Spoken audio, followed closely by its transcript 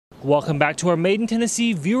Welcome back to our Made in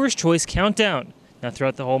Tennessee Viewer's Choice Countdown. Now,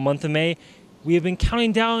 throughout the whole month of May, we have been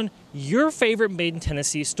counting down your favorite Made in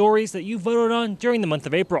Tennessee stories that you voted on during the month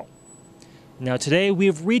of April. Now, today we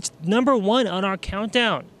have reached number 1 on our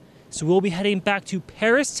countdown. So we'll be heading back to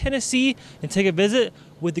Paris, Tennessee and take a visit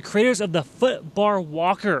with the creators of the Footbar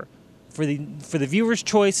Walker for the Viewer's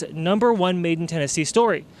Choice number 1 Made in Tennessee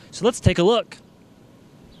story. So let's take a look.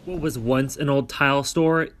 What was once an old tile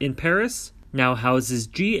store in Paris now houses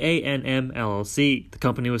GANM LLC. The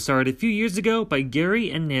company was started a few years ago by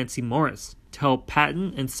Gary and Nancy Morris to help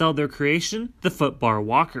patent and sell their creation, the Footbar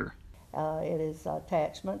Walker. It is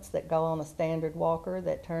attachments that go on a standard walker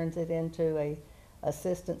that turns it into a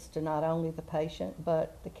assistance to not only the patient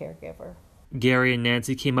but the caregiver. Gary and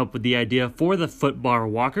Nancy came up with the idea for the Footbar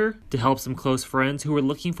Walker to help some close friends who were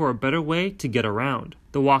looking for a better way to get around.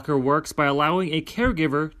 The walker works by allowing a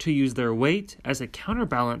caregiver to use their weight as a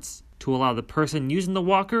counterbalance to allow the person using the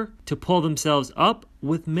walker to pull themselves up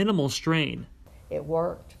with minimal strain. It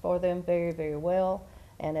worked for them very, very well,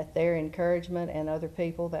 and at their encouragement and other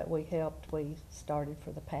people that we helped, we started for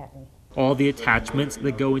the patent. All the attachments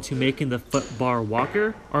that go into making the Footbar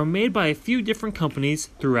Walker are made by a few different companies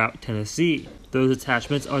throughout Tennessee. Those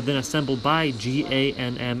attachments are then assembled by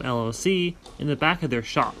GANM LLC in the back of their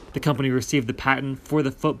shop. The company received the patent for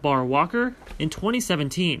the Footbar Walker in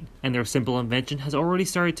 2017, and their simple invention has already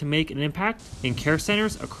started to make an impact in care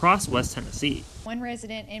centers across West Tennessee. One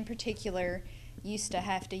resident in particular used to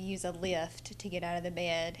have to use a lift to get out of the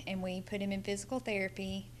bed, and we put him in physical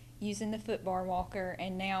therapy using the Footbar Walker,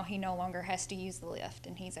 and now he no longer has to use the lift,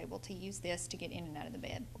 and he's able to use this to get in and out of the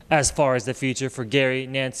bed. As far as the future for Gary,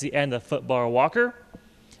 Nancy, and the Footbar Walker,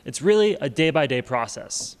 it's really a day-by-day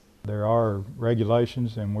process. There are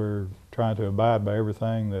regulations, and we're trying to abide by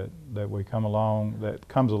everything that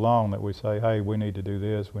comes along that we say, hey, we need to do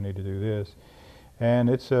this, we need to do this. And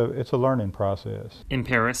it's a learning process. In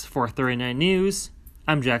Paris, for 39 News,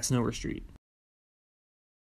 I'm Jackson Overstreet.